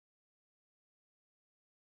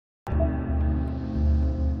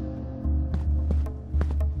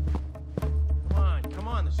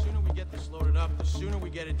this loaded up, the sooner we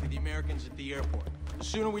get it to the Americans at the airport. The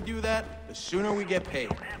sooner we do that, the sooner we get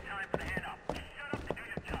paid.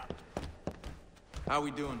 How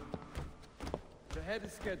we doing? Ahead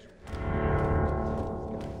of schedule.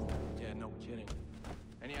 Yeah, no kidding.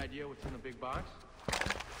 Any idea what's in the big box?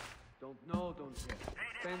 Don't know, don't care.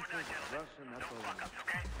 Expensive, Russian, that's all I know.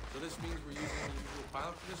 So this means we're using the usual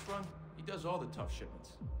pilot for this run? He does all the tough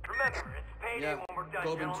shipments. Remember, it's payday Yeah, when we're done,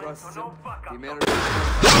 Kobin gentlemen, trusts so him. no fuck The up. Americans are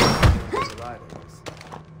right, I guess.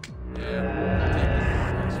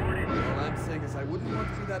 Yeah, All I'm saying is I wouldn't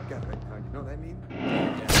want to be that guy right now, you know what I mean?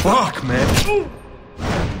 Fuck, man.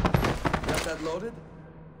 Got that loaded?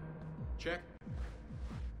 check.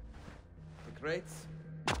 The crates?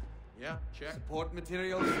 Yeah, check. Support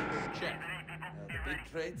materials? Check. The big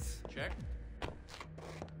crates? Check.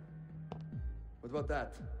 What about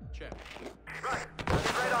that? Check. Right,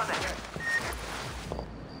 right on that.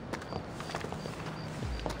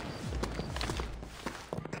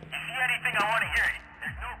 You see anything, I want to hear it.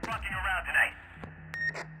 There's no fucking around tonight.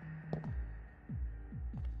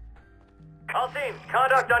 All teams,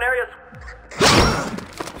 conduct on areas.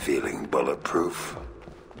 Feeling bulletproof.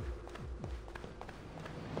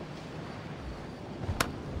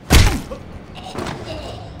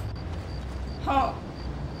 Oh.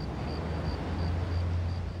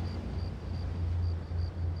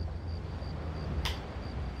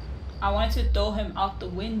 I wanted to throw him out the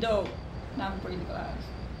window. Now I'm breaking the glass.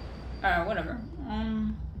 Alright, whatever.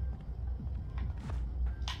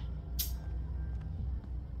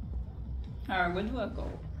 Alright, where do I go?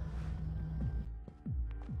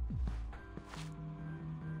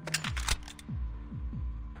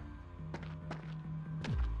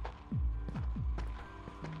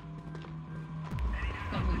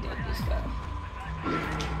 Let me get this guy.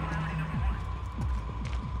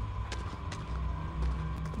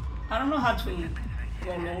 I don't know how to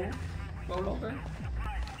roll over.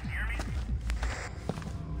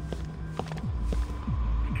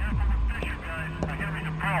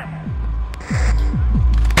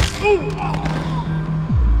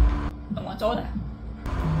 I want all that.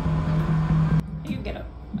 You can get up.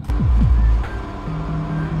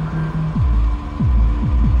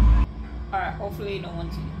 Alright, hopefully no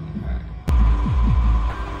one's in here. Alright.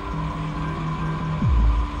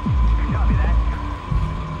 Copy that.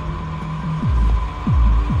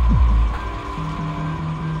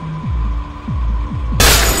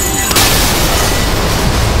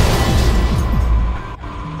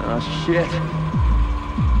 Oh, shit.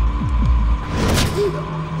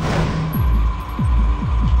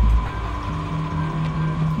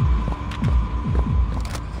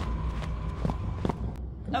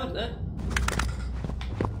 That was it.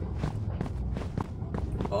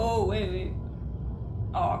 Oh, wait.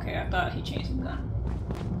 Oh, okay. I thought he changed his gun.